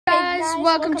guys,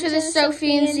 welcome to the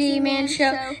Sophie and Z-Man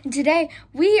show. And today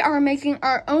we are making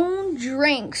our own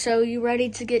drink. So you ready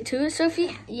to get to it,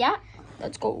 Sophie? Yeah.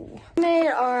 Let's go. We made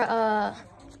our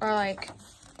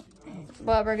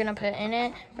what we're gonna put in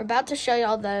it. We're about to show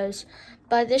y'all those.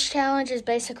 But this challenge is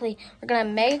basically we're gonna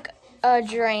make a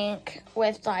drink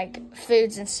with like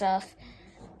foods and stuff,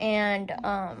 and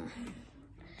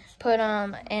put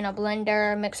them in a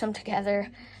blender, mix them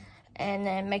together, and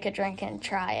then make a drink and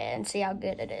try it and see how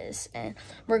good it is. And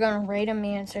we're gonna rate them.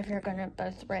 Me and Sophie are gonna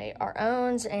both rate our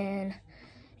owns and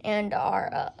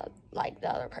our like the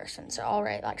other person. So I'll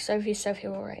rate like Sophie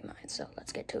will rate mine. So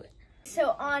let's get to it.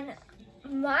 So on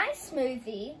my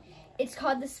smoothie, it's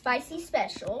called the Spicy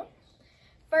Special.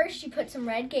 First, you put some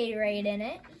red Gatorade in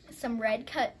it, some red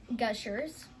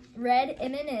Gushers, red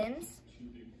M&Ms,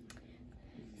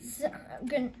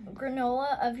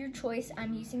 granola of your choice.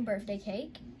 I'm using birthday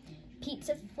cake,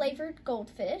 pizza flavored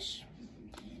goldfish,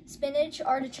 spinach,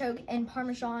 artichoke, and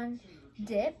Parmesan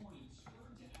dip,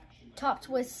 topped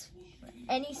with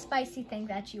any spicy thing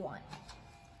that you want.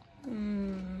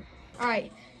 All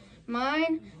right,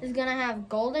 mine is gonna have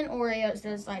golden Oreos.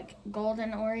 There's like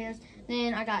golden Oreos.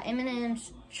 Then I got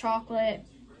M&Ms, chocolate,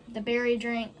 the berry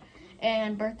drink,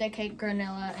 and birthday cake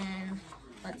granola. And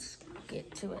let's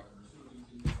get to it.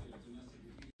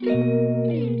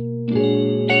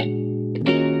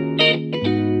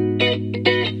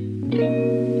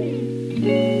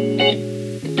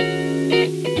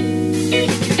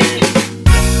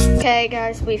 Okay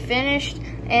guys, we finished,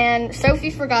 and Sophie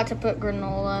forgot to put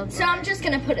granola. So I'm just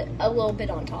gonna put it a little bit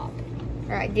on top. All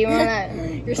right, do you want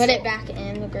to put it back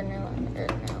in the granola, or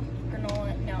no?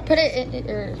 Granola, no. Put it in,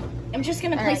 or I'm just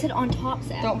gonna place it on top,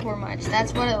 Zach. don't pour much.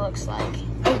 That's what it looks like.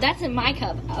 Oh, that's in my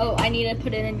cup. Oh, I need to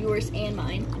put it in yours and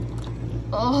mine.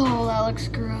 Oh, that looks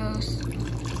gross.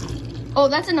 Oh,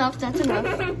 that's enough. That's enough.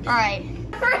 All right.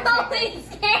 I'm really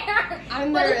scared.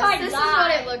 I'm What nervous. if I This is die?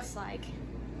 what it looks like.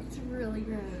 It's really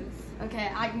gross. Okay,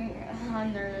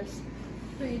 I'm nervous.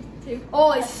 3, 2.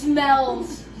 Oh, it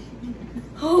smells.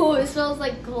 Oh, it smells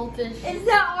like goldfish. It's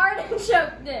that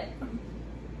artichoke dip.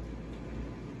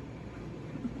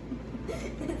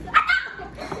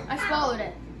 I swallowed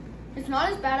it. It's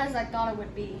not as bad as I thought it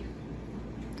would be.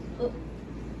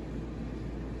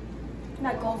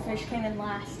 That goldfish came in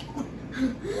last.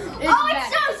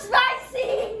 It's so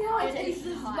spicy! No, it tastes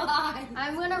hot. fine.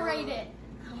 I'm gonna rate it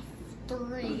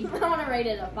 3. I want to rate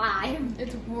it a 5.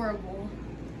 It's horrible.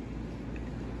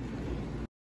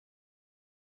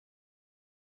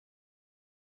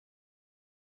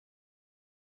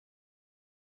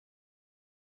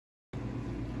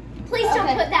 Please don't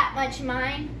put that much in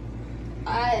mine.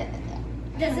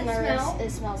 Does I'm it nervous. smell? It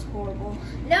smells horrible.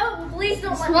 No, please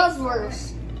don't. It smells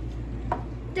worse.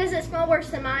 Does it smell worse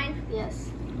than mine? Yes.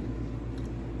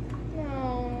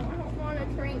 No, I don't want to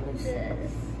drink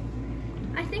this.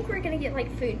 I think we're gonna get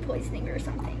like food poisoning or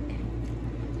something.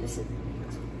 This is.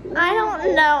 I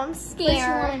don't know. I'm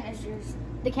scared. Which one is yours?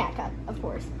 The cat cup, of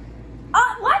course.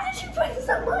 Why did you put in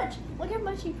so much? Look how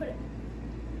much you put in.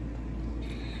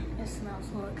 It smells.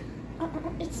 Look.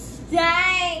 It's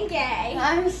stanky.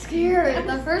 I'm scared.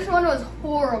 The first one was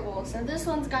horrible, so this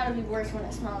one's got to be worse when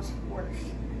it smells worse.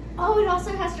 Oh, it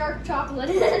also has dark chocolate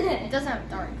in It it. doesn't have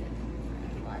dark.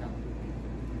 I don't.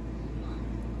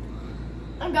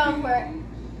 I'm going for it.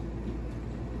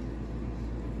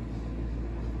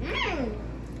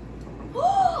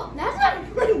 Oh, that's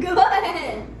not really good.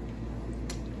 I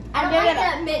don't like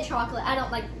that mint chocolate. I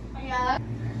don't like. Yeah.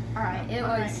 All right. It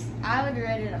was. I would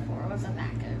rate it a 4. It wasn't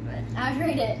that good, but I would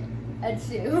rate it a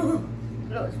 2.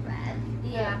 it was bad.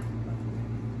 Yeah.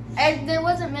 And there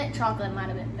wasn't mint chocolate. It might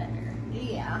have been better.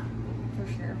 Yeah. For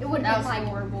sure. It would That have was been like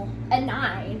horrible. a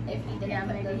 9 if you didn't Yeah,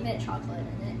 put the maybe. mint chocolate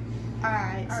in it. All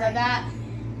right. So right. that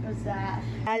was that.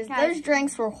 Guys, Those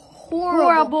drinks were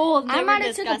horrible. They I were might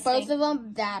have took disgusting. both of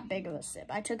them that big of a sip.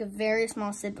 I took a very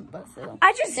small sip of both of them.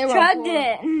 I just They were chugged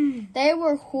horrible. it. They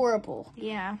were horrible.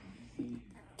 Yeah.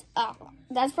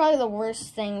 That's probably the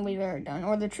worst thing we've ever done,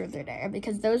 or the truth or dare,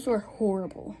 because those were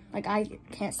horrible. Like, I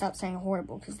can't stop saying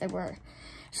horrible because they were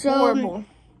so Horrible.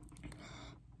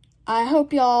 I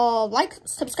hope y'all like,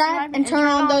 subscribe, and turn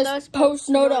on those post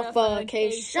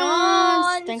notifications.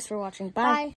 Thanks for watching. Bye.